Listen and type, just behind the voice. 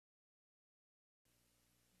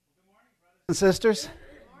and sisters.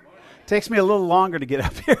 Takes me a little longer to get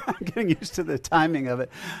up here. I'm getting used to the timing of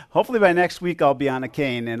it. Hopefully by next week I'll be on a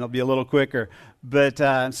cane and it'll be a little quicker. But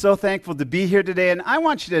I'm so thankful to be here today. And I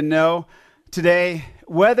want you to know today,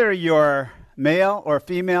 whether you're male or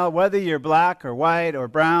female, whether you're black or white or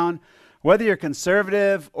brown, whether you're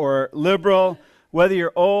conservative or liberal, whether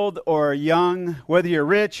you're old or young, whether you're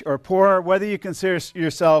rich or poor, whether you consider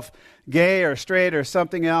yourself gay or straight or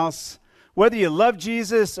something else, whether you love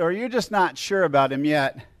Jesus or you're just not sure about him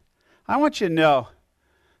yet, I want you to know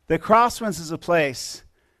that Crosswinds is a place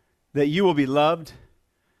that you will be loved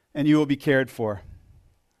and you will be cared for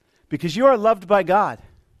because you are loved by God.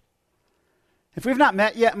 If we've not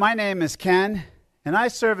met yet, my name is Ken, and I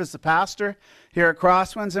serve as the pastor here at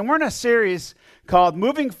Crosswinds, and we're in a series called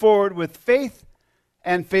Moving Forward with Faith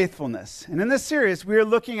and Faithfulness. And in this series, we are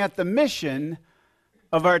looking at the mission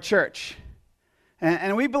of our church.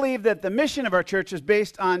 And we believe that the mission of our church is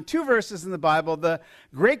based on two verses in the Bible, the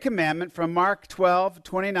Great Commandment from Mark 12,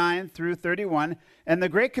 29 through 31, and the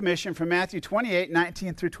Great Commission from Matthew 28,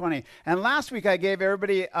 19 through 20. And last week I gave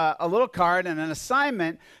everybody a little card and an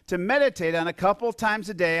assignment to meditate on a couple times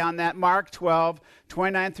a day on that Mark 12,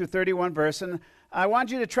 29 through 31 verse. And I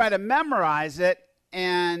want you to try to memorize it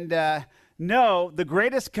and know the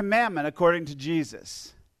greatest commandment according to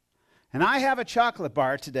Jesus. And I have a chocolate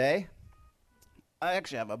bar today. I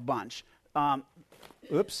actually have a bunch.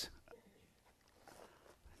 Oops.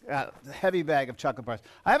 Got a heavy bag of chocolate bars.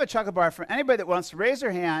 I have a chocolate bar for anybody that wants to raise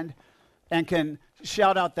their hand and can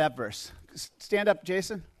shout out that verse. Stand up,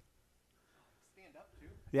 Jason. Stand up, too?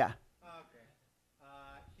 Yeah. Okay.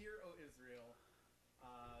 Hear, O Israel,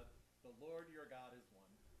 the Lord your God is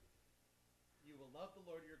one. You will love the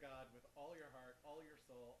Lord your God with all your heart, all your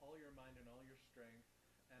soul, all your mind, and all your strength.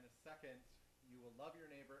 And a second, you will love your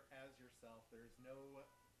neighbor as yourself. There is no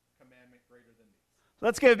commandment greater than these.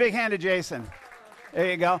 Let's give a big hand to Jason. There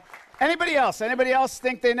you go. Anybody else? Anybody else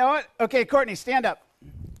think they know it? Okay, Courtney, stand up.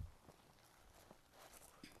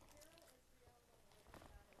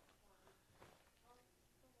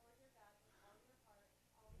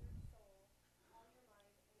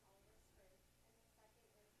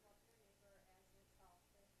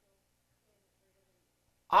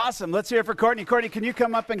 Awesome. Let's hear it for Courtney. Courtney, can you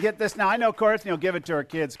come up and get this? Now, I know Courtney will give it to her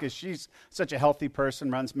kids because she's such a healthy person,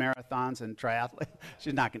 runs marathons and triathlon.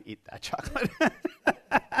 She's not going to eat that chocolate.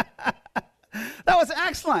 That was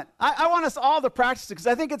excellent. I want us all to practice it because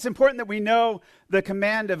I think it's important that we know the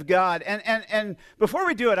command of God. And before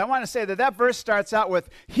we do it, I want to say that verse starts out with,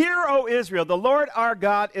 Hear, O Israel, the Lord our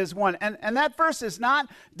God is one. And that verse is not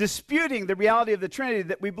disputing the reality of the Trinity,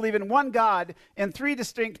 that we believe in one God in three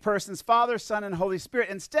distinct persons, Father, Son, and Holy Spirit.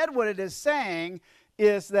 Instead, what it is saying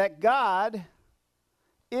is that God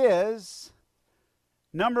is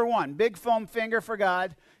number one. Big foam finger for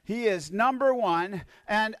God. He is number one.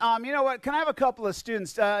 And you know what? Can I have a couple of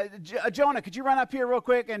students? Jonah, could you run up here real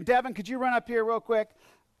quick? And Devin, could you run up here real quick?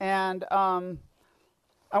 And I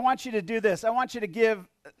want you to do this. I want you to give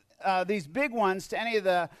these big ones to any of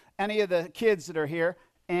the kids that are here.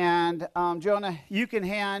 And Jonah, you can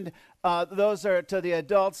hand those are to the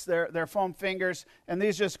adults. They're foam fingers, and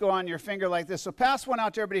these just go on your finger like this. So pass one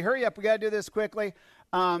out to everybody. Hurry up. We got to do this quickly.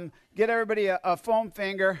 Get everybody a foam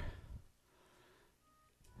finger.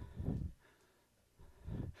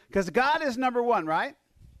 Because God is number one, right?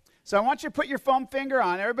 So I want you to put your foam finger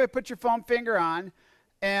on. Everybody put your foam finger on.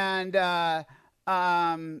 And what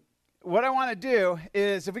I want to do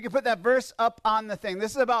is, if we can put that verse up on the thing.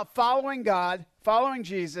 This is about following God, following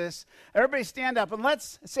Jesus. Everybody stand up and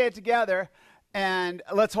let's say it together. And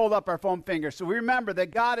let's hold up our foam finger. So we remember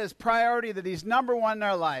that God is priority, that he's number one in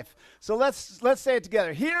our life. So let's say it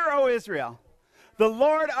together. Hear, O Israel, the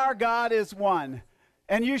Lord our God is one.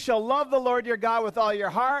 And you shall love the Lord your God with all your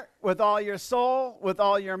heart, with all your soul, with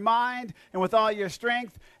all your mind, and with all your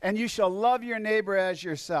strength. And you shall love your neighbor as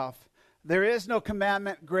yourself. There is no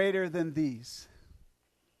commandment greater than these.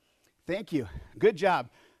 Thank you. Good job.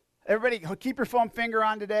 Everybody, keep your foam finger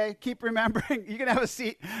on today. Keep remembering. You can have a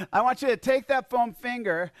seat. I want you to take that foam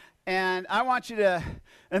finger, and I want you to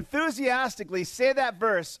enthusiastically say that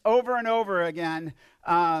verse over and over again.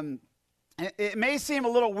 It may seem a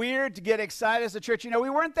little weird to get excited as a church. You know, we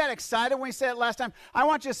weren't that excited when we said it last time. I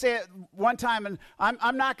want you to say it one time, and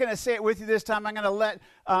I'm not going to say it with you this time. I'm going to let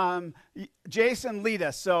Jason lead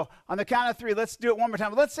us. So on the count of three, let's do it one more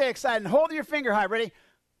time. Let's say excited, and hold your finger high. Ready?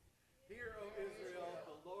 Hear, O Israel,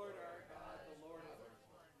 the Lord our God, the Lord is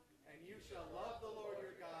one. And you shall love the Lord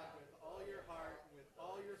your God with all your heart, with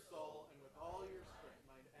all your soul, and with all your strength,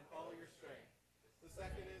 mind, and all your strength. The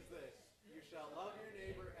second is this: you shall love your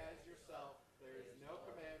neighbor as yourself. There is no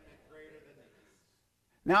commandment greater than this.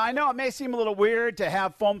 Now, I know it may seem a little weird to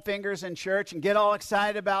have foam fingers in church and get all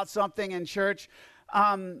excited about something in church,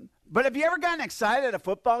 but have you ever gotten excited at a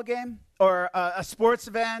football game or a sports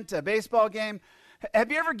event, a baseball game?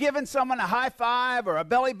 Have you ever given someone a high five or a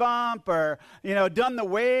belly bump or, done the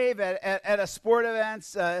wave at a sport event?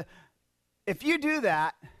 If you do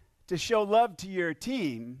that to show love to your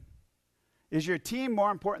team, is your team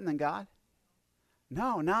more important than God?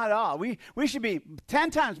 No, not at all. We should be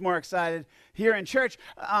 10 times more excited here in church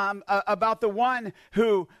about the one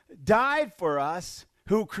who died for us,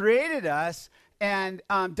 who created us, and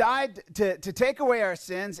died to take away our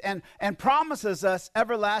sins and promises us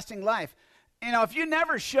everlasting life. If you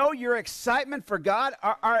never show your excitement for God,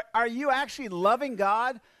 are you actually loving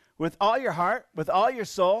God with all your heart, with all your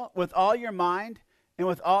soul, with all your mind, and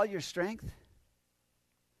with all your strength?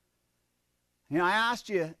 I asked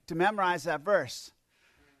you to memorize that verse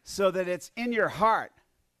so that it's in your heart,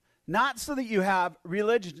 not so that you have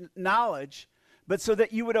religious knowledge, but so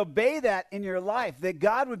that you would obey that in your life, that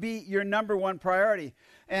God would be your number one priority.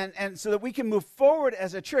 And so that we can move forward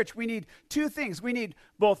as a church, we need two things. We need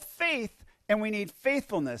both faith and we need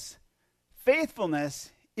faithfulness.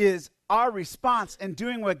 Faithfulness is our response in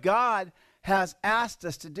doing what God has asked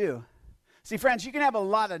us to do. See, friends, you can have a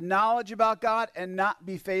lot of knowledge about God and not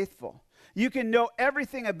be faithful. You can know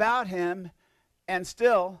everything about him and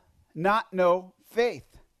still not know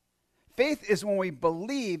faith. Faith is when we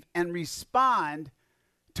believe and respond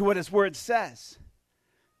to what his word says.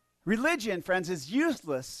 Religion, friends, is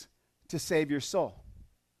useless to save your soul.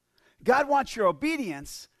 God wants your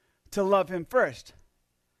obedience to love him first.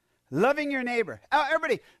 Loving your neighbor.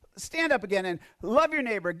 Everybody, stand up again and love your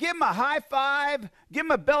neighbor. Give him a high five. Give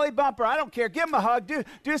him a belly bumper. I don't care. Give him a hug.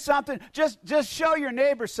 Do something. Just show your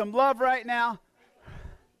neighbor some love right now.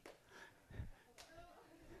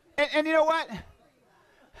 And you know what?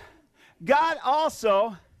 God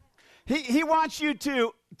also, he wants you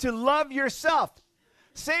to love yourself.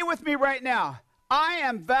 Say with me right now, I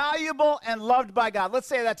am valuable and loved by God. Let's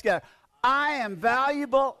say that together. I am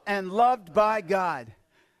valuable and loved by God.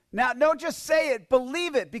 Now, don't just say it,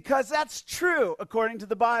 believe it, because that's true according to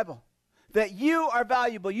the Bible. That you are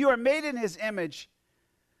valuable. You are made in his image.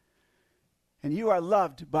 And you are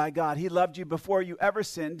loved by God. He loved you before you ever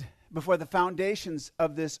sinned, before the foundations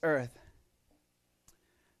of this earth.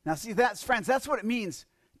 Now, see, friends, that's what it means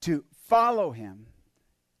to follow him.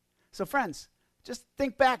 So, friends, just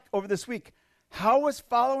think back over this week. How was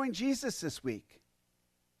following Jesus this week?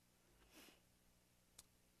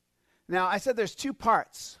 Now, I said there's two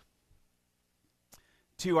parts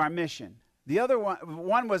to our mission. The other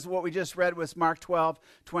one was what we just read was Mark 12,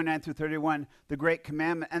 29 through 31, the Great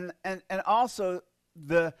Commandment, and also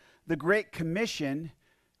the Great Commission,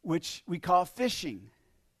 which we call fishing.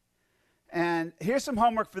 And here's some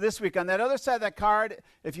homework for this week. On that other side of that card,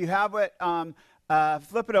 if you have it,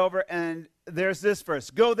 flip it over, and there's this verse.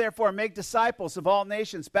 Go, therefore, make disciples of all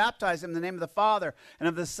nations, baptize them in the name of the Father, and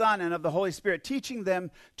of the Son, and of the Holy Spirit, teaching them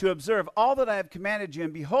to observe all that I have commanded you.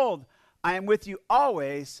 And behold, I am with you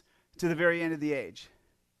always to the very end of the age.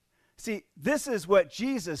 See, this is what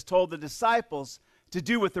Jesus told the disciples to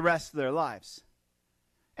do with the rest of their lives.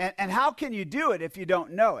 And how can you do it if you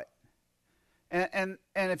don't know it? And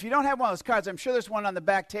if you don't have one of those cards, I'm sure there's one on the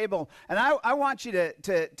back table. And I want you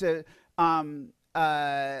to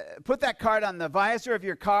put that card on the visor of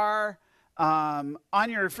your car, on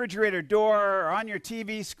your refrigerator door, or on your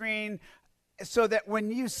TV screen, so that when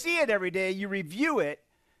you see it every day, you review it.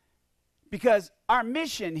 Because our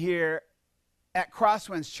mission here at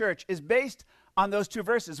Crosswinds Church is based on those two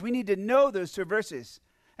verses. We need to know those two verses.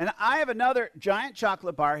 And I have another giant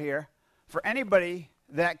chocolate bar here for anybody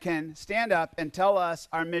that can stand up and tell us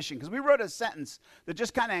our mission. Because we wrote a sentence that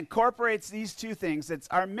just kind of incorporates these two things. It's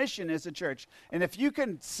our mission as a church. And if you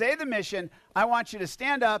can say the mission, I want you to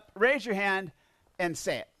stand up, raise your hand, and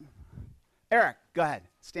say it. Eric, go ahead.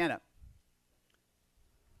 Stand up.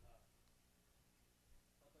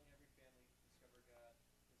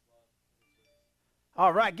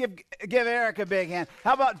 All right, give Eric a big hand.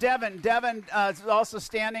 How about Devin? Devin is also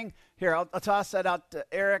standing. Here, I'll toss that out to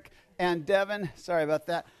Eric and Devin. Sorry about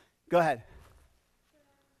that. Go ahead.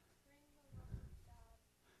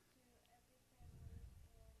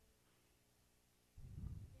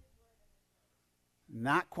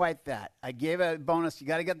 Not quite that. I gave a bonus. You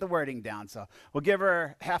got to get the wording down. So we'll give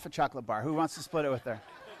her half a chocolate bar. Who wants to split it with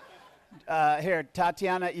her? Here,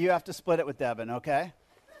 Tatiana, you have to split it with Devin, okay?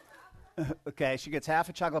 Okay, she gets half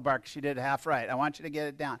a chocolate bar because she did half right. I want you to get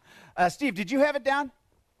it down. Steve, did you have it down?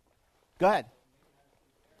 Go ahead.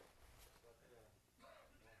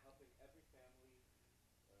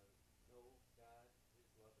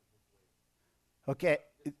 Okay.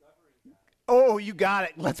 Oh, you got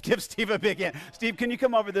it. Let's give Steve a big hand. Steve, can you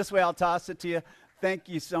come over this way? I'll toss it to you. Thank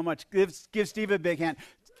you so much. Give Steve a big hand.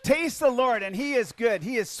 Taste the Lord, and he is good.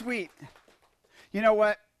 He is sweet. You know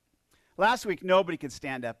what? Last week, nobody could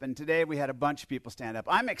stand up, and today we had a bunch of people stand up.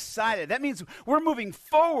 I'm excited. That means we're moving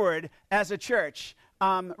forward as a church.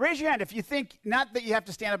 Raise your hand if you think, not that you have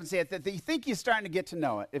to stand up and say it, that you think you're starting to get to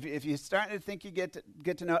know it. If you're starting to think you get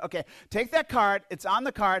to know it, okay, take that card. It's on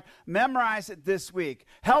the card. Memorize it this week.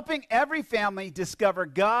 Helping every family discover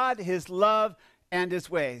God, his love, and his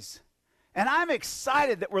ways. And I'm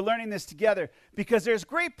excited that we're learning this together because there's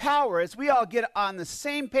great power as we all get on the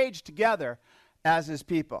same page together as his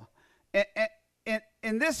people.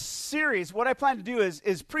 In this series, what I plan to do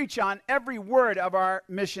is preach on every word of our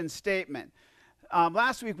mission statement.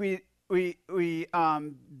 Last week we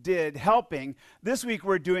did helping. This week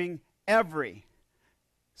we're doing every.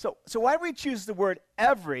 So why do we choose the word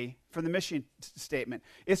every from the mission statement?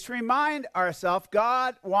 It's to remind ourselves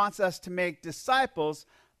God wants us to make disciples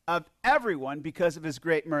of everyone because of his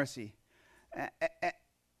great mercy.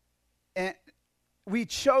 And we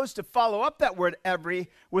chose to follow up that word every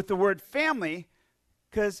with the word family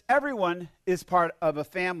because everyone is part of a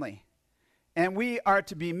family. And we are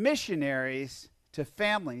to be missionaries to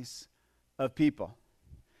families of people.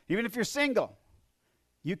 Even if you're single,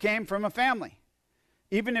 you came from a family.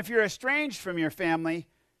 Even if you're estranged from your family,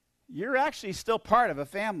 you're actually still part of a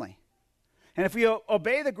family. And if we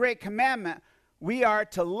obey the great commandment, we are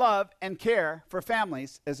to love and care for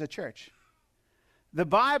families as a church. The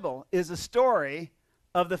Bible is a story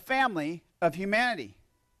of the family of humanity.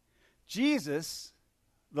 Jesus,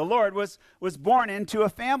 the Lord, was born into a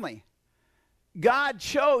family. God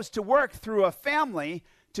chose to work through a family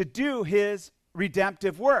to do his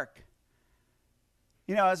redemptive work.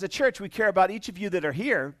 You know, as a church, we care about each of you that are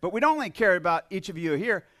here, but we don't only care about each of you who are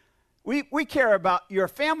here. We care about your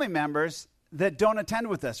family members that don't attend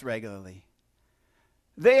with us regularly.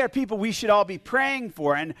 They are people we should all be praying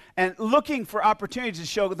for and looking for opportunities to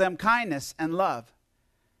show them kindness and love.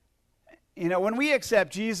 You know, when we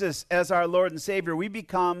accept Jesus as our Lord and Savior, we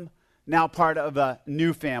become now part of a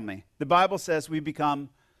new family. The Bible says we become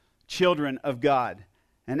children of God.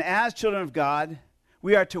 And as children of God,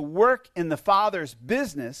 we are to work in the Father's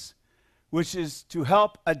business, which is to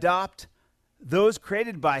help adopt those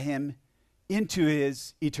created by him into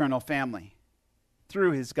his eternal family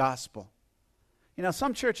through his gospel. You know,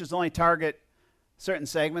 some churches only target certain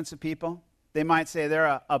segments of people. They might say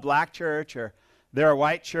they're a black church, or they're a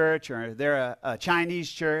white church, or they're a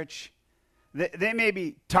Chinese church. They may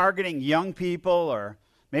be targeting young people, or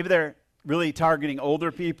maybe they're really targeting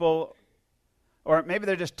older people, or maybe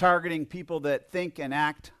they're just targeting people that think and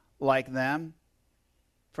act like them.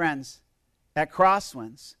 Friends, at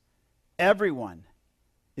Crosswinds, everyone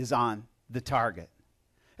is on the target.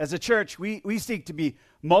 As a church, we seek to be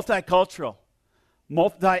multicultural,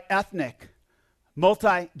 multi-ethnic,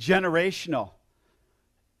 multi-generational,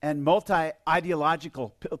 and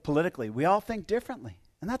multi-ideological politically. We all think differently,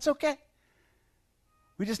 and that's okay.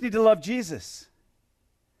 We just need to love Jesus.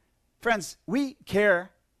 Friends, we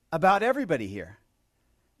care about everybody here,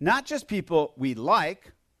 not just people we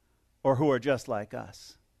like or who are just like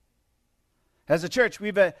us. As a church,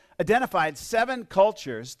 we've identified 7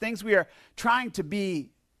 cultures, things we are trying to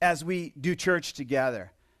be as we do church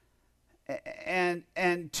together. And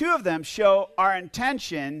 2 of them show our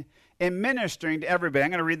intention in ministering to everybody. I'm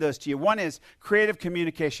going to read those to you. One is creative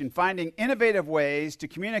communication, finding innovative ways to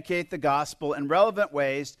communicate the gospel in relevant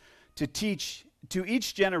ways to teach to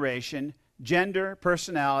each generation, gender,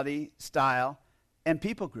 personality, style, and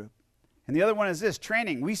people group. And the other one is this,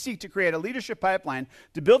 training. We seek to create a leadership pipeline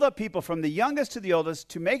to build up people from the youngest to the oldest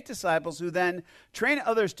to make disciples who then train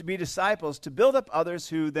others to be disciples, to build up others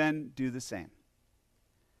who then do the same.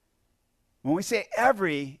 When we say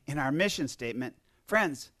every in our mission statement,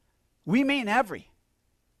 friends, we mean every.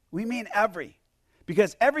 We mean every.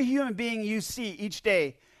 Because every human being you see each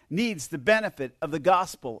day needs the benefit of the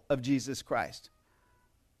gospel of Jesus Christ.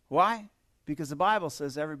 Why? Because the Bible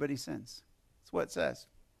says everybody sins. That's what it says.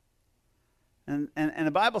 And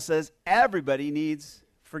the Bible says everybody needs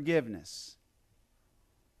forgiveness.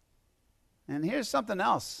 And here's something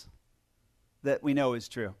else that we know is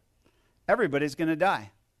true. Everybody's going to die.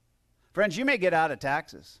 Friends, you may get out of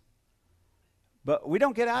taxes, but we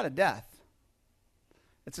don't get out of death.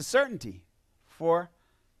 It's a certainty for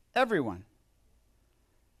everyone.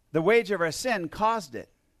 The wage of our sin caused it.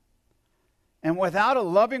 And without a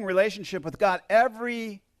loving relationship with God,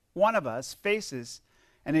 every one of us faces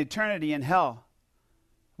an eternity in hell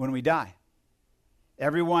when we die.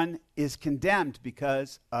 Everyone is condemned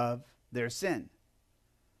because of their sin.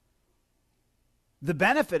 The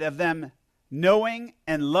benefit of them knowing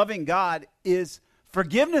and loving God is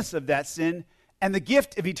forgiveness of that sin and the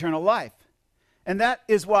gift of eternal life. And that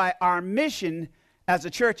is why our mission as a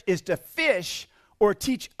church is to fish or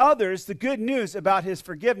teach others the good news about his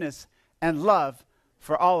forgiveness and love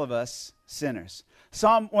for all of us sinners.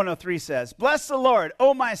 Psalm 103 says, "Bless the Lord,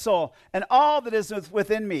 O my soul, and all that is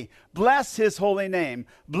within me. Bless his holy name.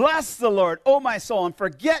 Bless the Lord, O my soul, and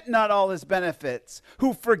forget not all his benefits,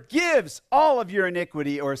 who forgives all of your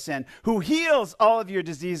iniquity or sin, who heals all of your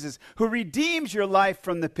diseases, who redeems your life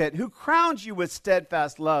from the pit, who crowns you with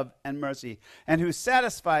steadfast love and mercy, and who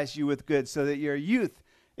satisfies you with good, so that your youth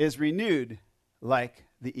is renewed like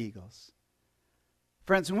the eagles."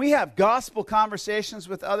 Friends, when we have gospel conversations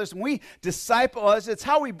with others, when we disciple others, it's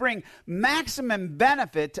how we bring maximum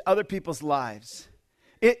benefit to other people's lives.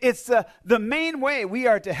 It's the main way we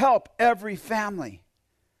are to help every family.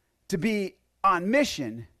 To be on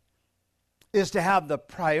mission is to have the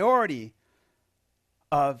priority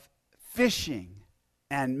of fishing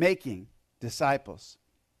and making disciples.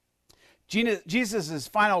 Jesus'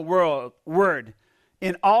 final word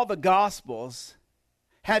in all the Gospels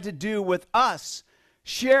had to do with us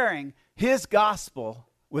sharing his gospel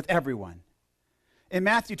with everyone. In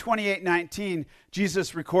Matthew 28:19,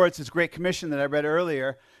 Jesus records his great commission that I read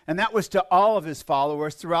earlier, and that was to all of his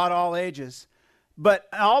followers throughout all ages. But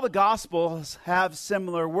all the Gospels have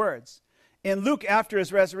similar words. In Luke, after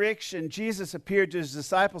his resurrection, Jesus appeared to his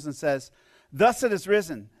disciples and says, "Thus it is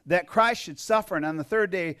written, that Christ should suffer and on the third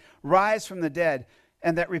day rise from the dead,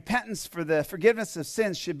 and that repentance for the forgiveness of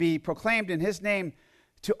sins should be proclaimed in his name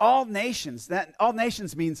to all nations." That all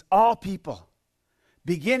nations means all people,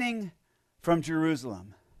 beginning from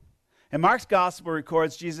Jerusalem. And Mark's gospel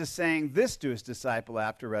records Jesus saying this to his disciple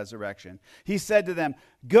after resurrection. He said to them,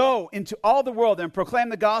 "Go into all the world and proclaim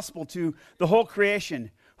the gospel to the whole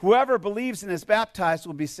creation. Whoever believes and is baptized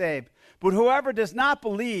will be saved, but whoever does not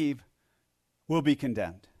believe will be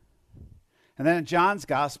condemned." And then in John's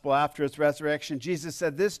gospel after his resurrection, Jesus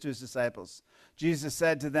said this to his disciples. Jesus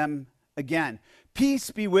said to them again,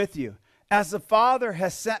 "Peace be with you. As the Father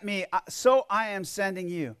has sent me, so I am sending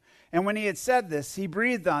you." And when he had said this, he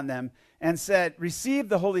breathed on them and said, "Receive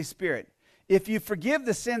the Holy Spirit. If you forgive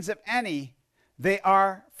the sins of any, they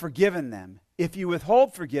are forgiven them. If you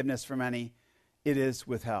withhold forgiveness from any, it is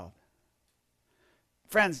withheld."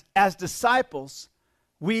 Friends, as disciples,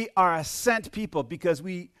 we are a sent people because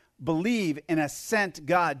we believe in a sent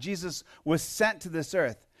God. Jesus was sent to this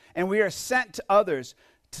earth, and we are sent to others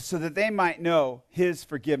so that they might know his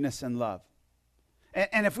forgiveness and love.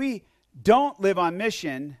 And if we don't live on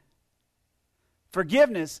mission,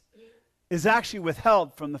 forgiveness is actually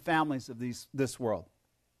withheld from the families of this world.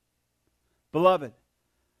 Beloved,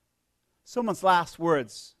 someone's last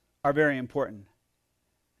words are very important.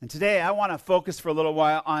 And today I want to focus for a little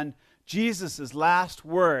while on Jesus' last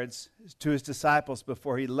words to his disciples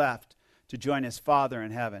before he left to join his Father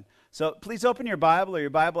in heaven. So please open your Bible or your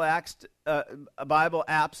Bible apps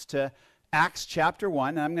to Acts chapter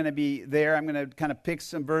 1. I'm going to be there. I'm going to kind of pick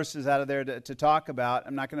some verses out of there to talk about.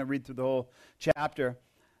 I'm not going to read through the whole chapter.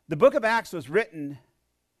 The book of Acts was written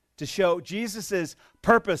to show Jesus'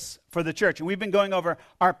 purpose for the church. And we've been going over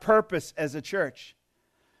our purpose as a church.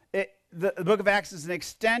 The book of Acts is an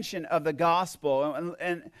extension of the gospel.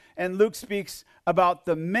 And Luke speaks about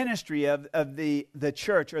the ministry of the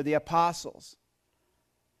church or the apostles.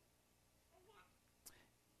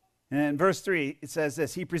 And in verse 3, it says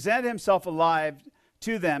this: "He presented himself alive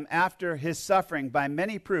to them after his suffering by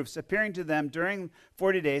many proofs, appearing to them during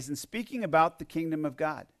 40 days and speaking about the kingdom of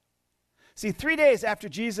God." See, 3 days after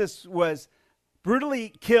Jesus was brutally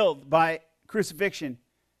killed by crucifixion,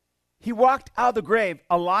 he walked out of the grave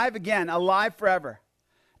alive again, alive forever.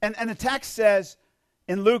 And the text says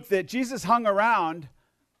in Luke that Jesus hung around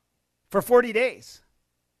for 40 days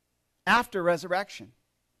after resurrection,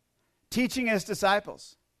 teaching his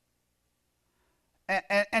disciples.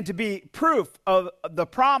 And to be proof of the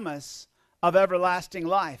promise of everlasting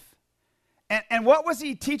life. And what was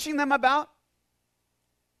he teaching them about?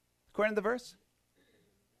 According to the verse?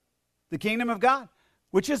 The kingdom of God,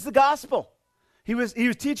 which is the gospel. He was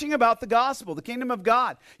teaching about the gospel, the kingdom of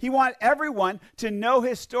God. He wanted everyone to know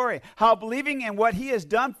his story, how believing in what he has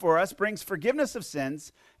done for us brings forgiveness of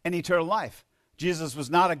sins and eternal life. Jesus was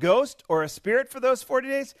not a ghost or a spirit for those 40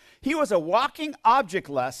 days. He was a walking object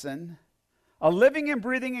lesson, a living and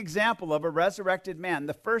breathing example of a resurrected man,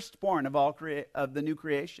 the firstborn of all of the new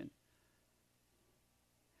creation.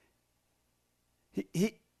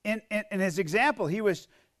 In his example, he was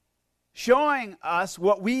showing us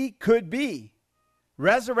what we could be,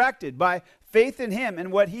 resurrected by faith in him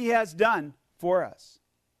and what he has done for us.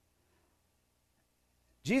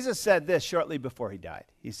 Jesus said this shortly before he died.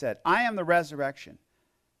 He said, I am the resurrection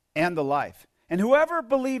and the life. And whoever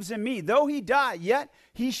believes in me, though he die, yet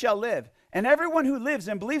he shall live. And everyone who lives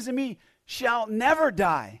and believes in me shall never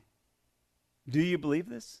die. Do you believe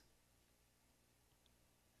this?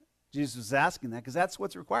 Jesus was asking that because that's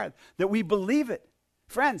what's required, that we believe it.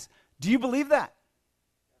 Friends, do you believe that?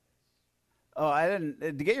 Oh, I didn't.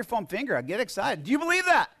 To get your foam finger, I get excited. Do you believe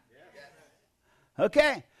that? Yes.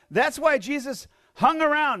 Okay. That's why Jesus hung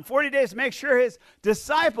around 40 days to make sure his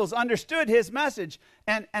disciples understood his message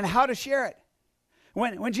and how to share it.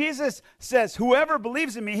 When Jesus says, whoever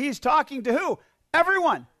believes in me, he's talking to who?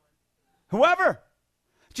 Everyone. Whoever.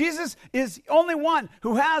 Jesus is the only one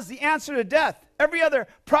who has the answer to death. Every other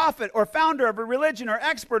prophet or founder of a religion or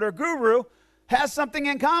expert or guru has something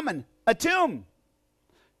in common, a tomb.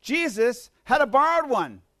 Jesus had a borrowed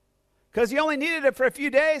one because he only needed it for a few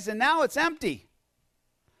days and now it's empty.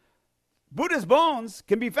 Buddha's bones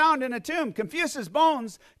can be found in a tomb. Confucius'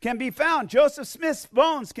 bones can be found. Joseph Smith's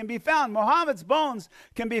bones can be found. Muhammad's bones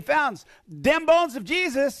can be found. Them bones of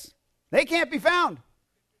Jesus, they can't be found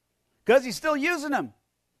because he's still using them.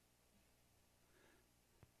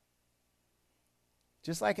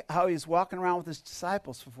 Just like how he's walking around with his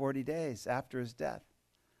disciples for 40 days after his death.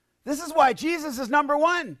 This is why Jesus is number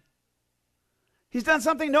one. He's done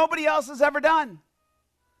something nobody else has ever done.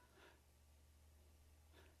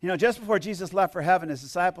 You know, just before Jesus left for heaven, his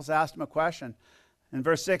disciples asked him a question. In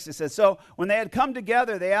verse 6, it says, so when they had come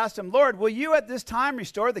together, they asked him, Lord, will you at this time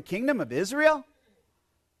restore the kingdom of Israel?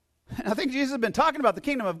 And I think Jesus has been talking about the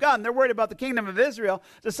kingdom of God, and they're worried about the kingdom of Israel.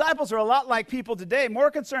 Disciples are a lot like people today, more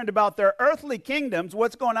concerned about their earthly kingdoms,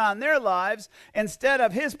 what's going on in their lives, instead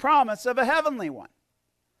of his promise of a heavenly one.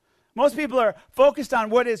 Most people are focused on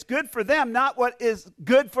what is good for them, not what is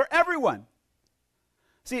good for everyone.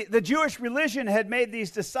 See, the Jewish religion had made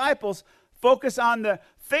these disciples focus on the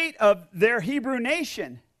fate of their Hebrew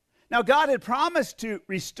nation. Now, God had promised to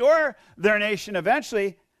restore their nation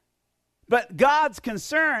eventually, but God's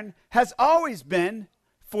concern has always been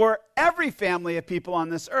for every family of people on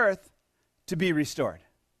this earth to be restored.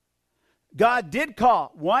 God did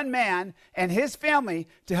call one man and his family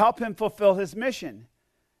to help him fulfill his mission.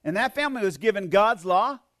 And that family was given God's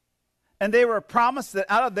law, and they were promised that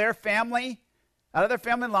out of their family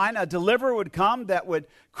line, a deliverer would come that would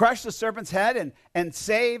crush the serpent's head and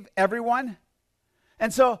save everyone.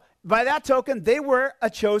 And so, by that token, they were a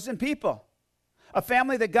chosen people, a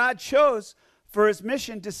family that God chose for his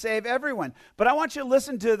mission to save everyone. But I want you to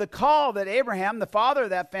listen to the call that Abraham, the father of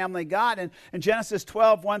that family, got in Genesis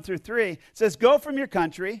 12, 1 through 3. It says, go from your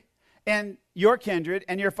country and your kindred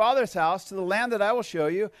and your father's house to the land that I will show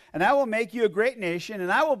you, and I will make you a great nation,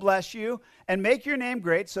 and I will bless you and make your name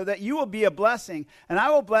great so that you will be a blessing. And I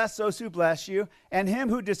will bless those who bless you, and him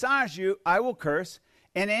who dishonors you I will curse.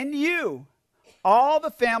 And in you all the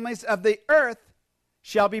families of the earth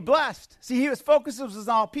shall be blessed. See, his focus was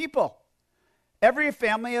on all people. Every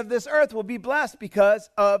family of this earth will be blessed because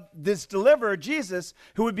of this deliverer, Jesus,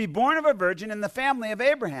 who would be born of a virgin in the family of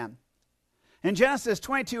Abraham. In Genesis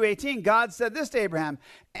 22:18, God said this to Abraham,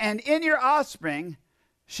 and in your offspring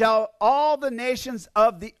shall all the nations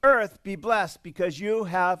of the earth be blessed because you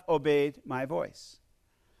have obeyed my voice.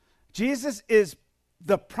 Jesus is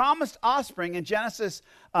the promised offspring in Genesis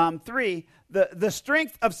 3, the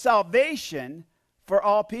strength of salvation for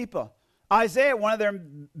all people. Isaiah, one of their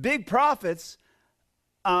big prophets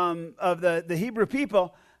of the Hebrew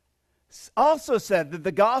people, also said that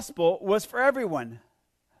the gospel was for everyone.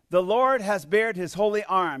 The Lord has bared his holy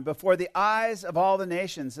arm before the eyes of all the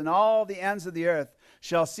nations, and all the ends of the earth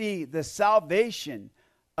shall see the salvation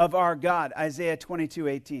of our God. Isaiah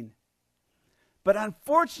 22:18. But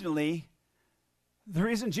unfortunately, the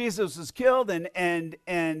reason Jesus was killed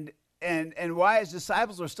and why his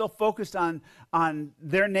disciples were still focused on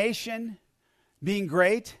their nation being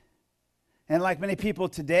great, and like many people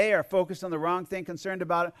today are focused on the wrong thing, concerned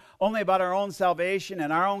only about our own salvation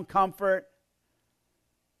and our own comfort,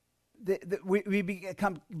 we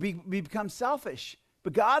become selfish.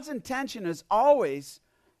 But God's intention is always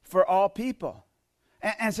for all people.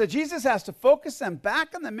 And so Jesus has to focus them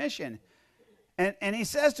back on the mission. And he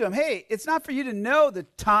says to him, hey, it's not for you to know the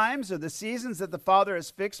times or the seasons that the Father has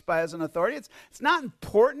fixed by his own authority. It's not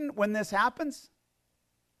important when this happens.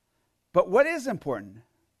 But what is important?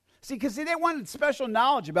 See, because they wanted special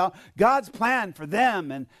knowledge about God's plan for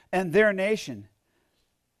them and their nation.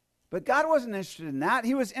 But God wasn't interested in that.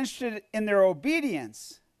 He was interested in their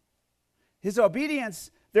obedience. Their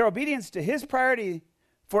obedience to his priority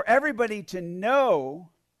for everybody to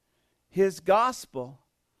know his gospel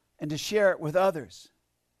and to share it with others.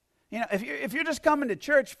 If you're just coming to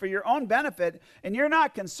church for your own benefit and you're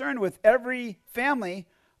not concerned with every family,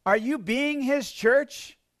 are you being his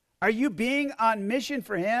church? Are you being on mission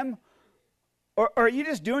for him? Or are you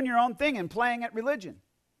just doing your own thing and playing at religion?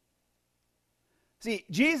 See,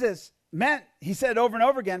 Jesus meant, he said over and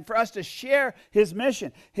over again, for us to share his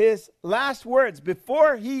mission. His last words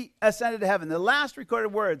before he ascended to heaven, the last recorded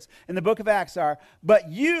words in the book of Acts are, "But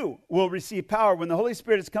you will receive power when the Holy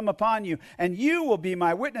Spirit has come upon you, and you will be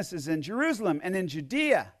my witnesses in Jerusalem and in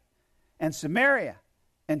Judea and Samaria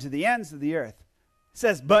and to the ends of the earth." It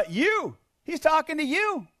says, "But you." He's talking to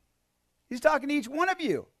you. He's talking to each one of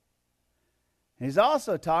you. And he's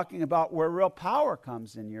also talking about where real power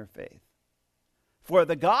comes in your faith. For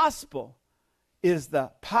the gospel is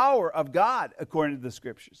the power of God, according to the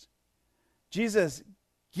scriptures. Jesus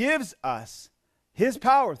gives us his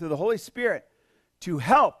power through the Holy Spirit to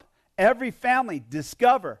help every family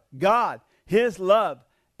discover God, his love,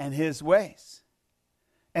 and his ways.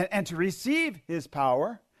 And to receive his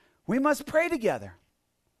power, we must pray together.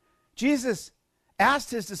 Jesus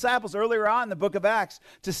asked his disciples earlier on in the book of Acts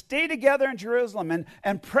to stay together in Jerusalem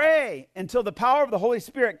and pray until the power of the Holy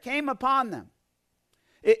Spirit came upon them.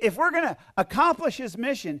 If we're going to accomplish his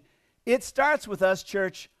mission, it starts with us,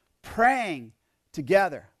 church, praying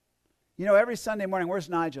together. Every Sunday morning, where's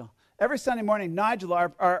Nigel? Every Sunday morning, Nigel,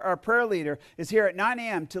 our prayer leader, is here at 9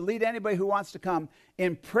 a.m. to lead anybody who wants to come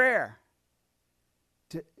in prayer.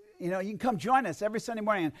 You can come join us every Sunday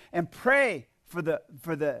morning and pray for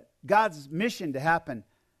the God's mission to happen.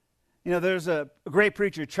 There's a great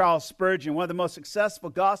preacher, Charles Spurgeon, one of the most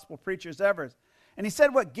successful gospel preachers ever. And he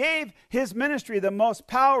said what gave his ministry the most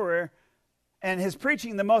power and his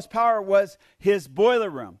preaching the most power was his boiler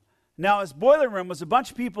room. Now, his boiler room was a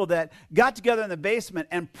bunch of people that got together in the basement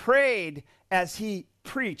and prayed as he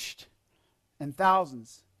preached. And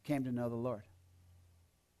thousands came to know the Lord.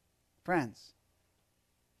 Friends,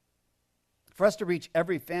 for us to reach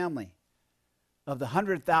every family of the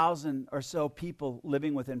 100,000 or so people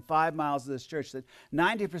living within 5 miles of this church, that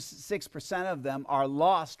 96% of them are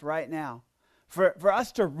lost right now. For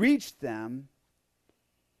us to reach them,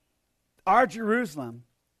 our Jerusalem,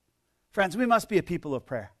 friends, we must be a people of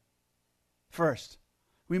prayer. First,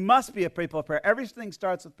 we must be a people of prayer. Everything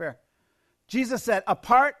starts with prayer. Jesus said,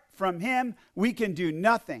 apart from him, we can do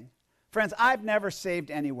nothing. Friends, I've never saved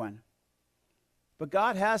anyone. But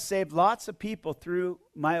God has saved lots of people through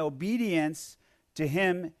my obedience to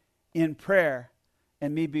him in prayer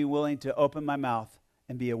and me being willing to open my mouth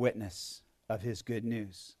and be a witness of his good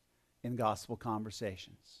news in gospel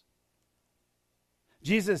conversations.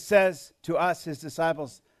 Jesus says to us, his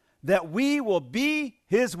disciples, that we will be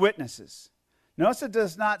his witnesses. Notice it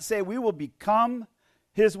does not say we will become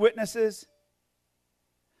his witnesses.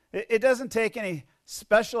 It doesn't take any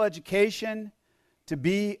special education to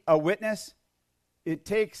be a witness. It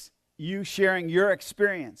takes you sharing your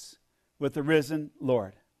experience with the risen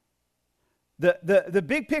Lord. The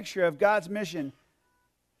big picture of God's mission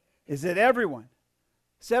is that everyone,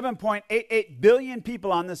 7.88 billion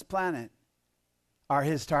people on this planet, are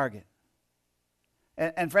his target.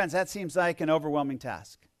 And friends, that seems like an overwhelming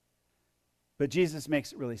task. But Jesus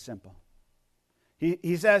makes it really simple.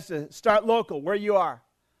 He says to start local, where you are.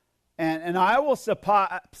 And I will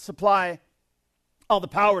supply all the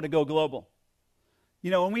power to go global.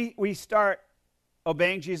 When we start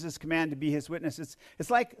obeying Jesus' command to be his witness,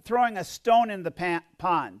 it's like throwing a stone in the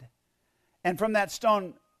pond. And from that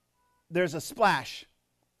stone, there's a splash.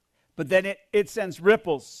 But then it sends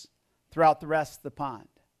ripples throughout the rest of the pond.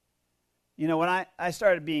 When I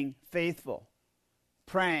started being faithful,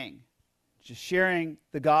 praying, just sharing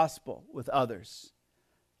the gospel with others,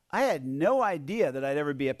 I had no idea that I'd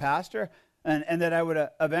ever be a pastor and that I would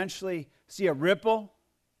eventually see a ripple.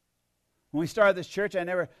 When we started this church, I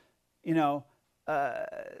never,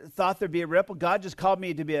 thought there'd be a ripple. God just called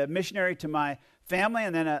me to be a missionary to my family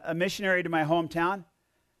and then a missionary to my hometown.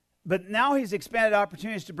 But now he's expanded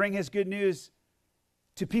opportunities to bring his good news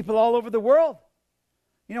to people all over the world.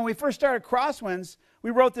 When we first started Crosswinds,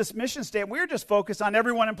 we wrote this mission statement. We were just focused on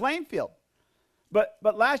everyone in Plainfield. But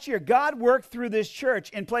last year, God worked through this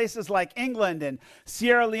church in places like England and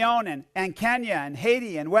Sierra Leone and Kenya and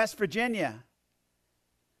Haiti and West Virginia,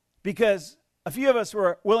 because a few of us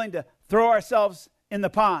were willing to throw ourselves in the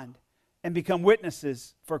pond and become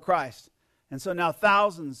witnesses for Christ. And so now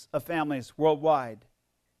thousands of families worldwide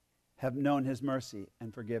have known his mercy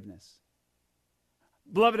and forgiveness.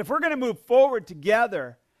 Beloved, if we're going to move forward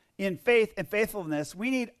together in faith and faithfulness, we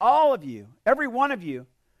need all of you, every one of you,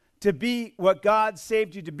 to be what God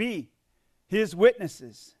saved you to be, his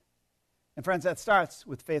witnesses. And friends, that starts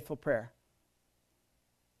with faithful prayer.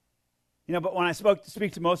 But when I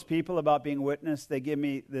speak to most people about being a witness, they give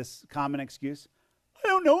me this common excuse. I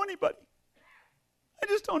don't know anybody. I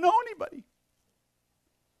just don't know anybody.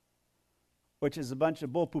 Which is a bunch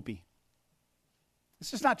of bull poopy.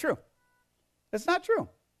 It's just not true. It's not true.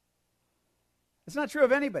 It's not true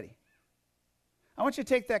of anybody. I want you to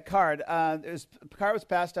take that card. The card was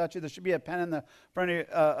passed out to you. There should be a pen in the front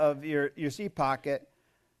of your seat pocket.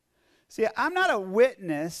 See, I'm not a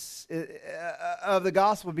witness of the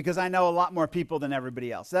gospel because I know a lot more people than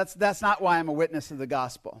everybody else. That's not why I'm a witness of the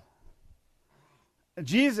gospel.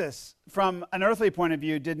 Jesus, from an earthly point of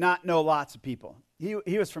view, did not know lots of people.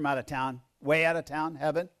 He was from out of town, way out of town,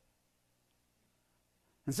 heaven.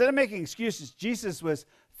 Instead of making excuses, Jesus was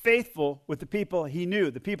faithful with the people he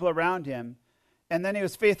knew, the people around him, and then he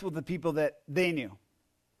was faithful with the people that they knew.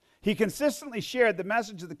 He consistently shared the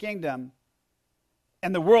message of the kingdom,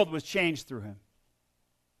 and the world was changed through him.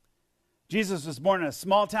 Jesus was born in a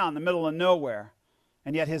small town in the middle of nowhere,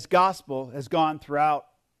 and yet his gospel has gone throughout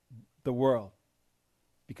the world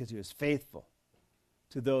because he was faithful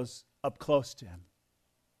to those up close to him.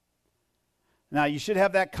 Now, you should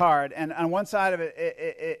have that card, and on one side of it,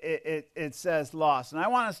 it says lost. And I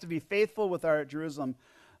want us to be faithful with our Jerusalem.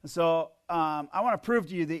 So I want to prove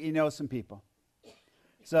to you that you know some people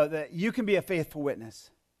so that you can be a faithful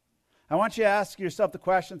witness. I want you to ask yourself the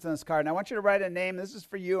questions on this card, and I want you to write a name. This is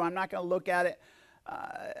for you. I'm not going to look at it.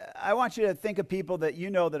 I want you to think of people that you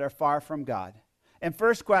know that are far from God. And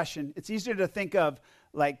first question, it's easier to think of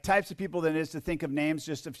like types of people than it is to think of names,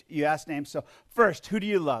 just if you ask names. So first, who do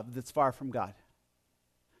you love that's far from God?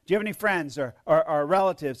 Do you have any friends or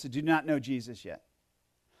relatives that do not know Jesus yet?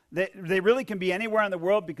 They really can be anywhere in the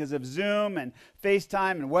world because of Zoom and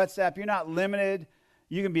FaceTime and WhatsApp. You're not limited.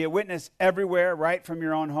 You can be a witness everywhere, right from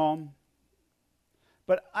your own home.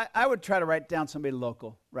 But I would try to write down somebody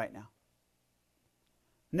local right now.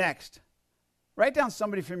 Next, write down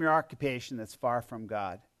somebody from your occupation that's far from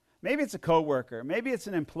God. Maybe it's a coworker. Maybe it's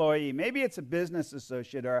an employee. Maybe it's a business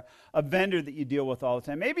associate or a vendor that you deal with all the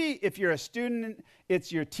time. Maybe if you're a student,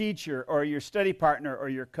 it's your teacher or your study partner or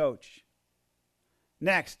your coach.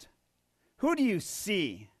 Next, who do you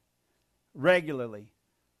see regularly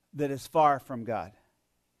that is far from God?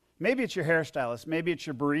 Maybe it's your hairstylist. Maybe it's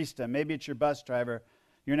your barista. Maybe it's your bus driver,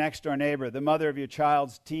 your next door neighbor, the mother of your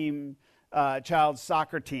child's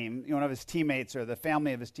soccer team, one of his teammates or the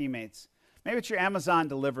family of his teammates. Maybe it's your Amazon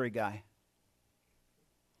delivery guy.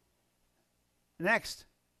 Next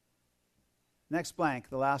blank,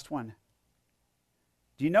 the last one.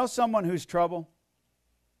 Do you know someone who's trouble?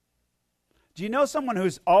 Do you know someone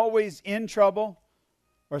who's always in trouble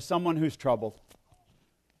or someone who's troubled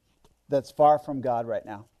that's far from God right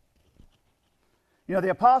now? The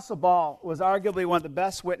Apostle Paul was arguably one of the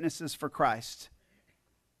best witnesses for Christ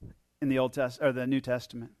in the Old Testament or the New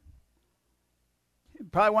Testament.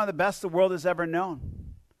 Probably one of the best the world has ever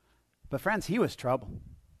known. But friends, he was trouble.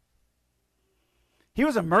 He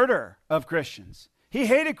was a murderer of Christians. He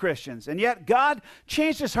hated Christians, and yet God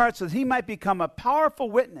changed his heart so that he might become a powerful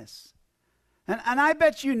witness. And I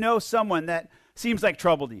bet you know someone that seems like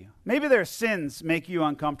trouble to you. Maybe their sins make you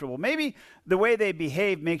uncomfortable. Maybe the way they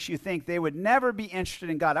behave makes you think they would never be interested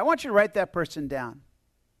in God. I want you to write that person down.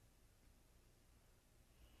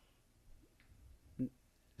 Is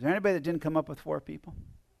there anybody that didn't come up with 4 people?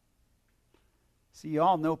 See, you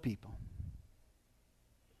all know people.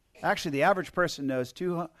 Actually, the average person knows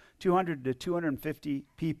 200 to 250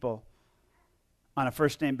 people on a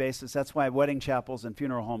first-name basis. That's why wedding chapels and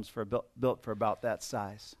funeral homes are built for about that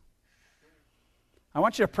size. I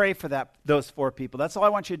want you to pray for those 4 people. That's all I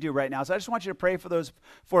want you to do right now. So I just want you to pray for those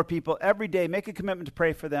 4 people every day. Make a commitment to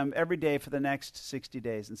pray for them every day for the next 60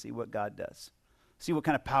 days and see what God does. See what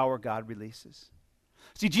kind of power God releases.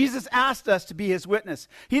 See, Jesus asked us to be his witness.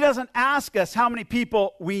 He doesn't ask us how many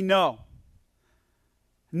people we know.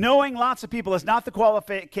 Knowing lots of people is not the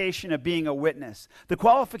qualification of being a witness. The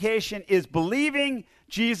qualification is believing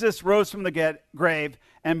Jesus rose from the grave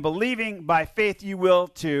and believing by faith you will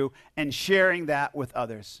too and sharing that with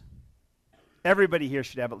others. Everybody here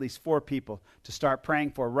should have at least 4 people to start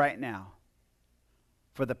praying for right now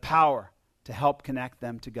for the power to help connect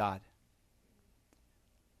them to God.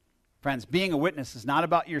 Friends, being a witness is not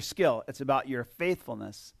about your skill. It's about your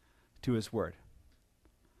faithfulness to his word.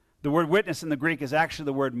 The word witness in the Greek is actually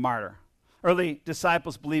the word martyr. Early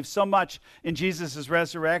disciples believed so much in Jesus'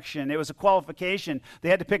 resurrection. It was a qualification. They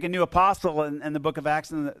had to pick a new apostle in the book of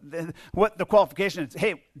Acts. And what the qualification is,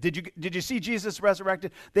 hey, did you see Jesus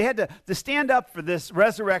resurrected? They had to stand up for this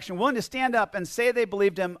resurrection, willing to stand up and say they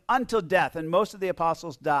believed him until death. And most of the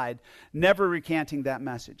apostles died, never recanting that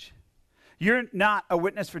message. You're not a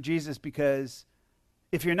witness for Jesus because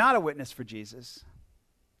if you're not a witness for Jesus,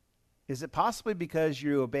 is it possibly because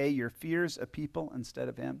you obey your fears of people instead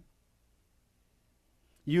of him?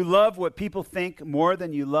 You love what people think more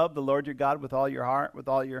than you love the Lord your God with all your heart, with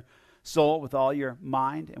all your soul, with all your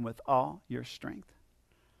mind, and with all your strength.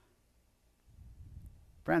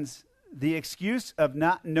 Friends, the excuse of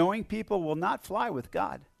not knowing people will not fly with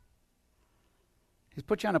God. He's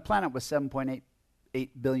put you on a planet with 7.88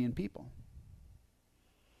 billion people.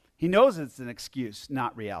 He knows it's an excuse,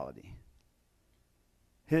 not reality.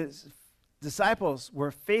 His disciples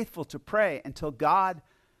were faithful to pray until God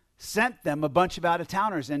sent them a bunch of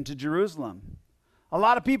out-of-towners into Jerusalem. A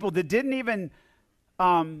lot of people that didn't even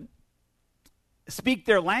speak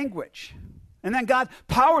their language. And then God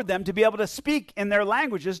powered them to be able to speak in their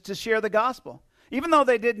languages to share the gospel. Even though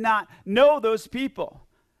they did not know those people,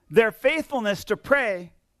 their faithfulness to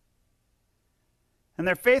pray and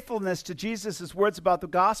their faithfulness to Jesus' words about the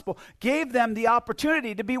gospel gave them the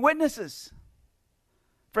opportunity to be witnesses.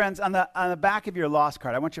 Friends, on the back of your lost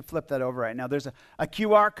card, I want you to flip that over right now. There's a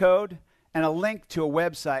QR code and a link to a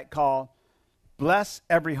website called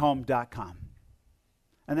blesseveryhome.com.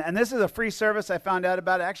 And this is a free service. I found out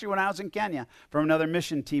about it actually when I was in Kenya from another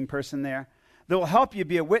mission team person there that will help you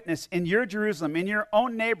be a witness in your Jerusalem, in your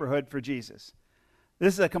own neighborhood for Jesus.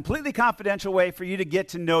 This is a completely confidential way for you to get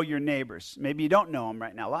to know your neighbors. Maybe you don't know them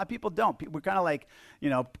right now. A lot of people don't. We're kind of like,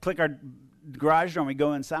 click our garage door and we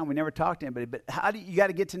go inside and we never talk to anybody. But you got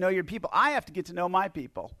to get to know your people. I have to get to know my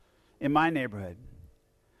people in my neighborhood.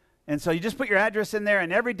 And so you just put your address in there,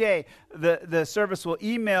 and every day the service will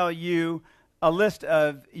email you a list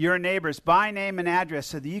of your neighbors by name and address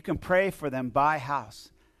so that you can pray for them by house.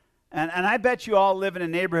 And I bet you all live in a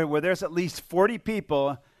neighborhood where there's at least 40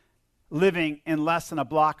 people living in less than a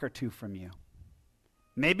block or two from you.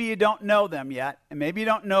 Maybe you don't know them yet, and maybe you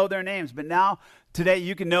don't know their names, but now, today,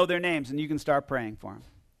 you can know their names and you can start praying for them.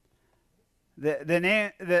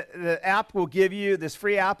 The app will give you, this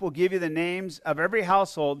free app will give you the names of every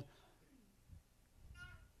household,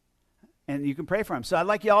 and you can pray for them. So I'd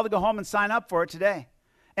like you all to go home and sign up for it today.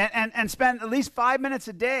 And spend at least 5 minutes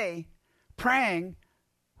a day praying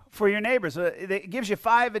for your neighbors. It gives you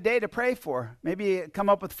 5 a day to pray for. Maybe come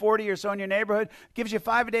up with 40 or so in your neighborhood. It gives you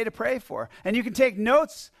 5 a day to pray for. And you can take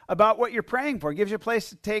notes about what you're praying for. It gives you a place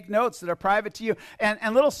to take notes that are private to you.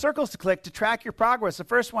 And little circles to click to track your progress. The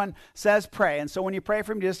first one says pray. And so when you pray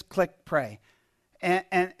for them, you just click pray. And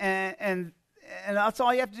that's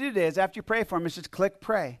all you have to do today is after you pray for them, is just click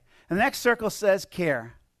pray. And the next circle says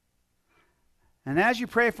care. And as you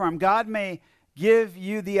pray for them, God may give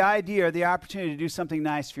you the idea or the opportunity to do something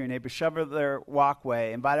nice for your neighbor. Shovel their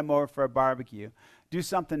walkway, invite them over for a barbecue. Do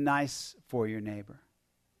something nice for your neighbor.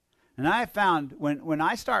 And I have found when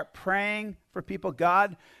I start praying for people,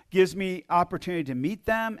 God gives me opportunity to meet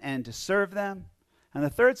them and to serve them. And the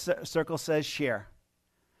third circle says share.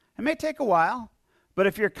 It may take a while, but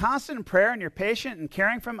if you're constant in prayer and you're patient and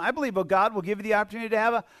caring for them, I believe God will give you the opportunity to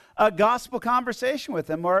have a gospel conversation with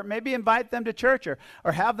them, or maybe invite them to church, or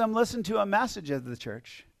have them listen to a message of the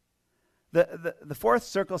church. The fourth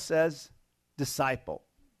circle says disciple.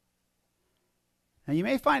 And you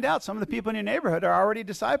may find out some of the people in your neighborhood are already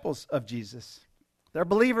disciples of Jesus. They're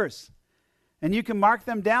believers. And you can mark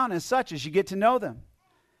them down as such as you get to know them.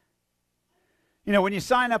 When you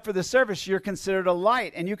sign up for the service, you're considered a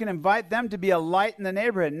light, and you can invite them to be a light in the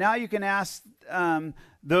neighborhood. Now you can ask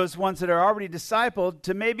those ones that are already discipled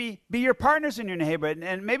to maybe be your partners in your neighborhood,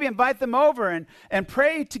 and maybe invite them over and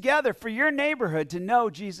pray together for your neighborhood to know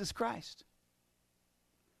Jesus Christ.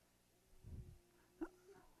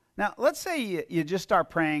 Now, let's say you just start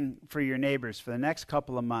praying for your neighbors for the next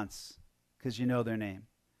couple of months because you know their name.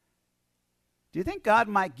 Do you think God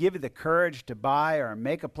might give you the courage to buy or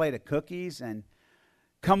make a plate of cookies and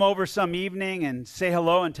come over some evening and say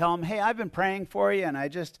hello and tell them, hey, I've been praying for you and I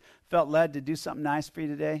just felt led to do something nice for you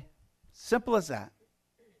today? Simple as that.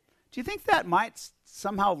 Do you think that might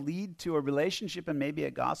somehow lead to a relationship and maybe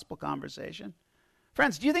a gospel conversation?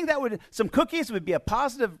 Friends, do you think that some cookies would be a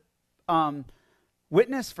positive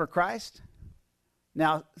witness for Christ?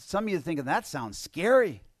 Now, some of you are thinking, that sounds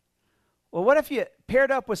scary. Well, what if you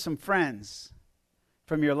paired up with some friends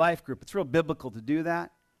from your life group? It's real biblical to do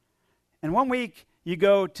that. And one week, you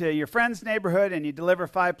go to your friend's neighborhood and you deliver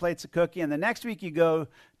 5 plates of cookie. And the next week, you go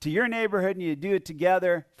to your neighborhood and you do it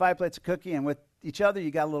together, 5 plates of cookie. And with each other,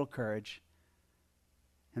 you got a little courage.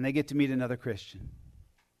 And they get to meet another Christian.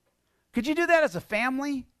 Could you do that as a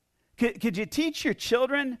family? Could you teach your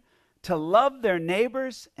children to love their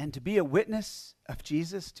neighbors and to be a witness of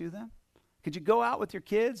Jesus to them? Could you go out with your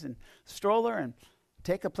kids and stroller and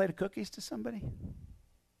take a plate of cookies to somebody?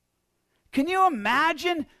 Can you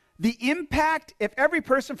imagine the impact, if every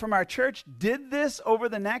person from our church did this over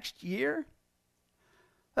the next year,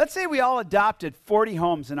 let's say we all adopted 40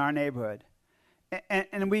 homes in our neighborhood,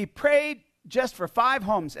 and we prayed just for 5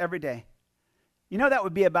 homes every day. You know, that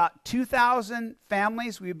would be about 2,000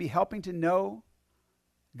 families we would be helping to know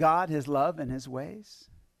God, his love, and his ways.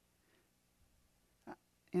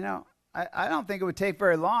 You know, I don't think it would take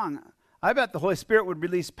very long. I bet the Holy Spirit would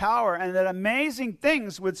release power and that amazing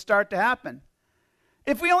things would start to happen.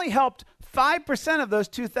 If we only helped 5% of those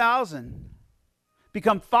 2,000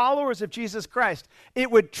 become followers of Jesus Christ, it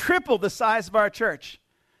would triple the size of our church.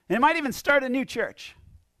 And it might even start a new church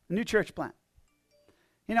plant.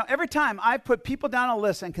 You know, every time I've put people down on a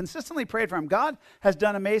list and consistently prayed for them, God has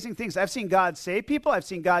done amazing things. I've seen God save people. I've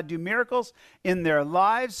seen God do miracles in their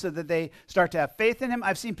lives so that they start to have faith in him.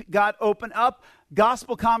 I've seen God open up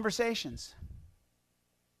gospel conversations.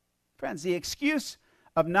 Friends, the excuse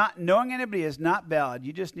of not knowing anybody is not valid.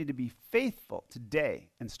 You just need to be faithful today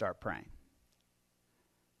and start praying.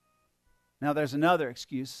 Now, there's another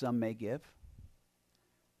excuse some may give.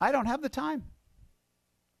 I don't have the time.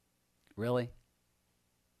 Really?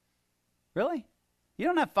 Really? You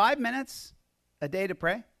don't have 5 minutes a day to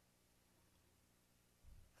pray?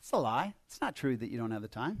 That's a lie. It's not true that you don't have the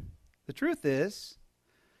time. The truth is,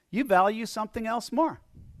 you value something else more.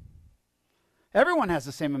 Everyone has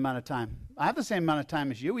the same amount of time. I have the same amount of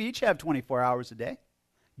time as you. We each have 24 hours a day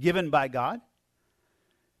given by God.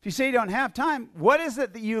 If you say you don't have time, what is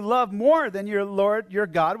it that you love more than your Lord, your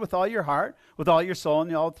God, with all your heart, with all your soul,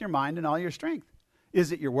 and all with your mind, and all your strength?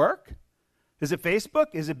 Is it your work? Is it Facebook?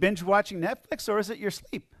 Is it binge watching Netflix? Or is it your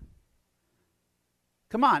sleep?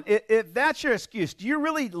 Come on, if that's your excuse, do you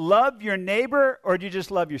really love your neighbor or do you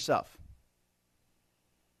just love yourself?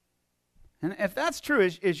 And if that's true,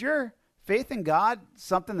 is your faith in God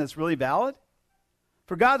something that's really valid?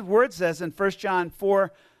 For God's word says in 1 John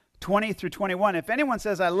 4:20 through 21, if anyone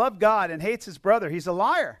says, I love God and hates his brother, he's a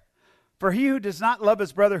liar. For he who does not love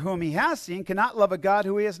his brother whom he has seen cannot love a God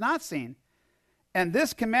who he has not seen. And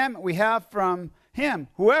this commandment we have from him,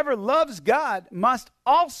 whoever loves God must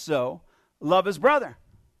also love his brother.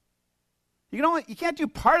 You can't do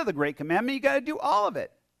part of the great commandment, you got to do all of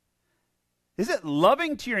it. Is it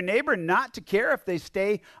loving to your neighbor not to care if they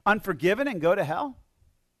stay unforgiven and go to hell?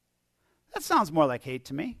 That sounds more like hate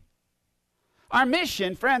to me. Our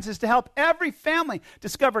mission, friends, is to help every family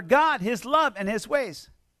discover God, his love, and his ways.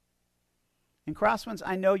 And Crosswinds,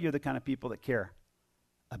 I know you're the kind of people that care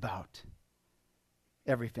about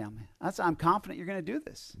every family. I'm confident you're going to do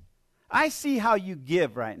this. I see how you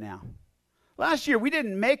give right now. Last year, we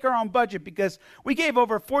didn't make our own budget because we gave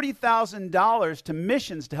over $40,000 to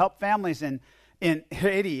missions to help families in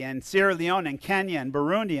Haiti and Sierra Leone and Kenya and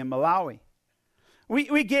Burundi and Malawi.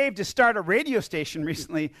 We gave to start a radio station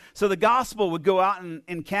recently so the gospel would go out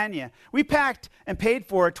in Kenya. We packed and paid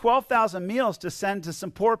for 12,000 meals to send to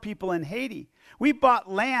some poor people in Haiti. We bought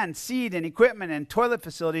land, seed, and equipment and toilet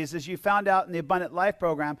facilities, as you found out in the Abundant Life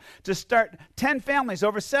program, to start 10 families,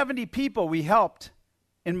 over 70 people we helped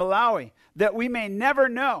in Malawi that we may never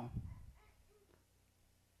know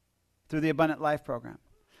through the Abundant Life program.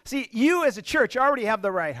 See, you as a church already have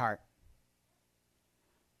the right heart.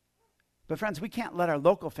 But friends, we can't let our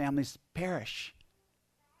local families perish.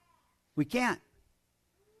 We can't.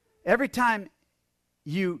 Every time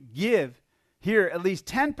you give here, at least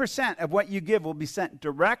 10% of what you give will be sent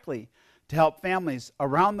directly to help families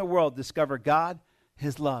around the world discover God,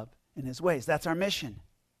 his love, and his ways. That's our mission.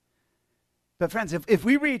 But friends, if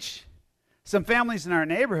we reach some families in our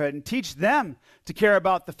neighborhood and teach them to care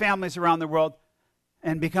about the families around the world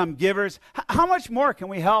and become givers, how much more can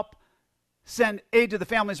we help send aid to the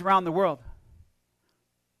families around the world?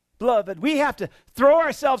 Beloved, we have to throw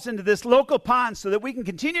ourselves into this local pond so that we can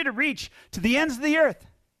continue to reach to the ends of the earth.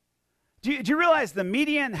 Do you realize the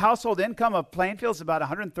median household income of Plainfield is about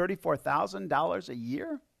 $134,000 a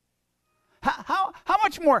year? How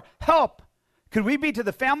much more help could we be to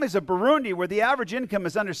the families of Burundi, where the average income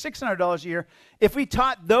is under $600 a year, if we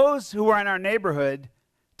taught those who are in our neighborhood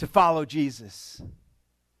to follow Jesus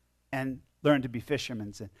and learn to be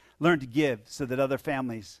fishermen and learn to give so that other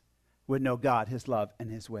families would know God, his love, and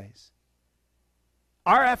his ways?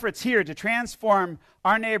 Our efforts here to transform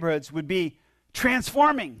our neighborhoods would be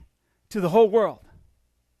transforming to the whole world.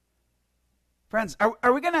 Friends,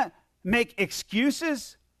 are we going to make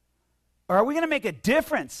excuses, or are we going to make a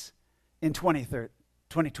difference in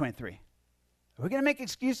 2023? Are we going to make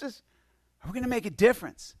excuses? Or are we going to make a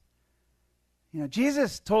difference? You know,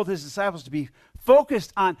 Jesus told his disciples to be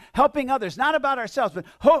focused on helping others, not about ourselves, but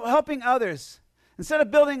helping others. Instead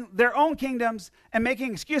of building their own kingdoms and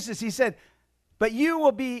making excuses, he said, but you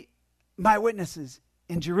will be my witnesses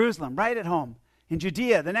in Jerusalem, right at home, in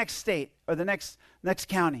Judea, the next state or the next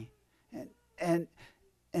county, and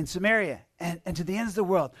Samaria, and to the ends of the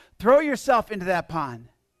world. Throw yourself into that pond.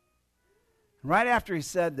 Right after he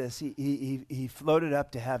said this, he floated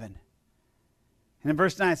up to heaven. And in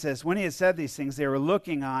verse 9 it says, when he had said these things, they were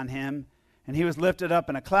looking on him, and he was lifted up,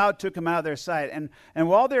 and a cloud took him out of their sight. And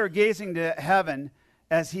while they were gazing to heaven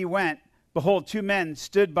as he went, behold, two men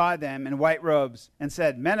stood by them in white robes and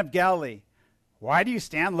said, Men of Galilee, why do you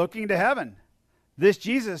stand looking to heaven? This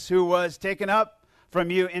Jesus who was taken up from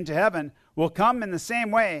you into heaven will come in the same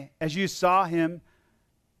way as you saw him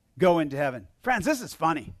go into heaven. Friends, this is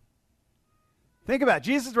funny. Think about it.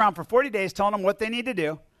 Jesus is around for 40 days telling them what they need to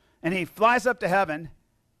do, and he flies up to heaven,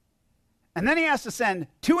 and then he has to send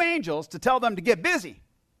two angels to tell them to get busy,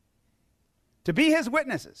 to be his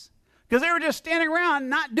witnesses, because they were just standing around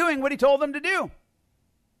not doing what he told them to do,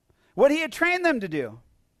 what he had trained them to do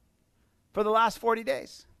for the last 40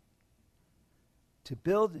 days, to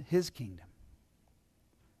build his kingdom.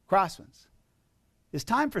 Crosswinds. It's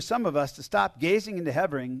time for some of us to stop gazing into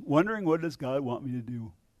heaven, wondering, what does God want me to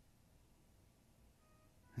do?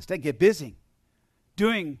 Instead, get busy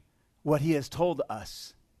doing what he has told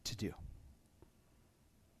us to do.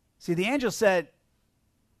 See, the angel said,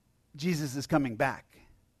 Jesus is coming back.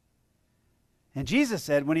 And Jesus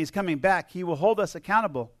said, when he's coming back, he will hold us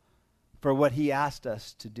accountable for what he asked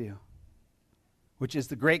us to do, which is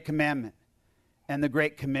the great commandment and the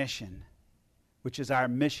great commission, which is our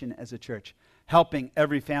mission as a church, helping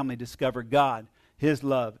every family discover God, his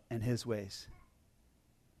love, and his ways.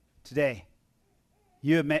 Today,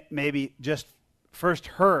 you have maybe just first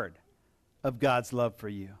heard of God's love for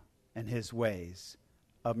you and his ways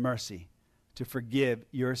of mercy to forgive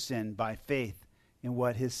your sin by faith in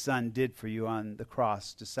what his son did for you on the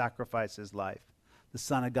cross to sacrifice his life. The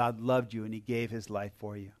Son of God loved you and he gave his life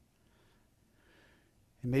for you.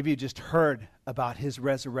 And maybe you just heard about his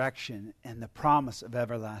resurrection and the promise of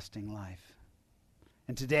everlasting life.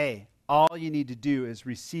 And today, all you need to do is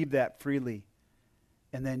receive that freely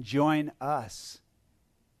and then join us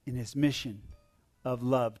in his mission of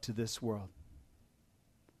love to this world.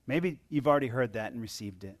 Maybe you've already heard that and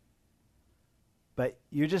received it, but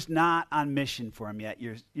you're just not on mission for him yet.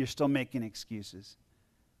 You're still making excuses.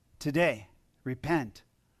 Today, repent.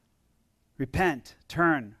 Repent.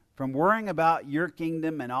 Turn from worrying about your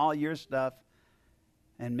kingdom and all your stuff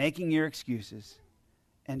and making your excuses,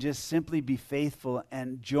 and just simply be faithful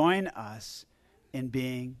and join us in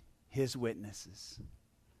being his witnesses.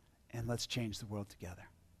 And let's change the world together.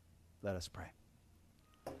 Let us pray.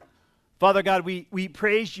 Father God, we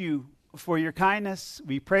praise you for your kindness.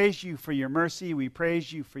 We praise you for your mercy. We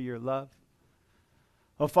praise you for your love.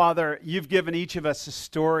 Oh, Father, you've given each of us a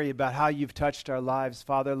story about how you've touched our lives.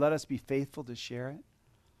 Father, let us be faithful to share it.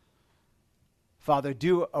 Father,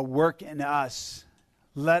 do a work in us.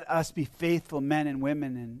 Let us be faithful men and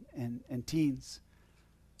women and teens,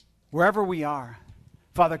 wherever we are.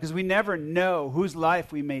 Father, because we never know whose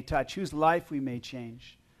life we may touch, whose life we may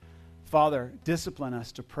change. Father, discipline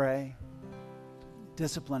us to pray.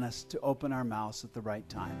 Discipline us to open our mouths at the right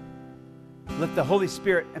time. Let the Holy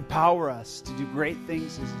Spirit empower us to do great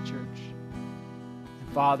things as a church.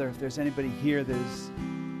 And Father, if there's anybody here that has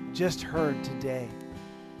just heard today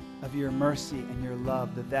of your mercy and your love,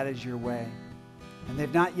 that is your way, and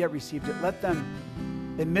they've not yet received it, let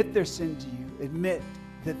them admit their sin to you, admit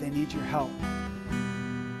that they need your help,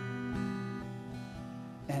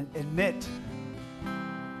 and admit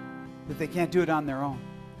that they can't do it on their own.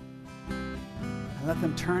 And let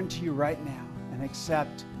them turn to you right now and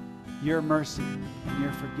accept your mercy and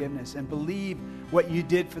your forgiveness and believe what you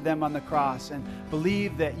did for them on the cross and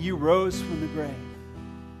believe that you rose from the grave.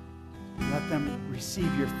 Let them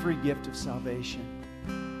receive your free gift of salvation.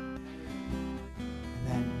 And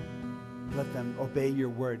then let them obey your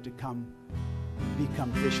word to become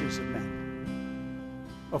fishers of men.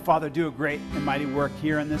 Oh, Father, do a great and mighty work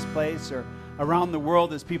here in this place or around the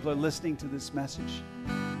world as people are listening to this message.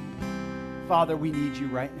 Father, we need you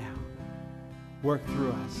right now. Work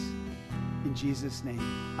through us. In Jesus' name,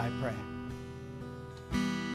 I pray.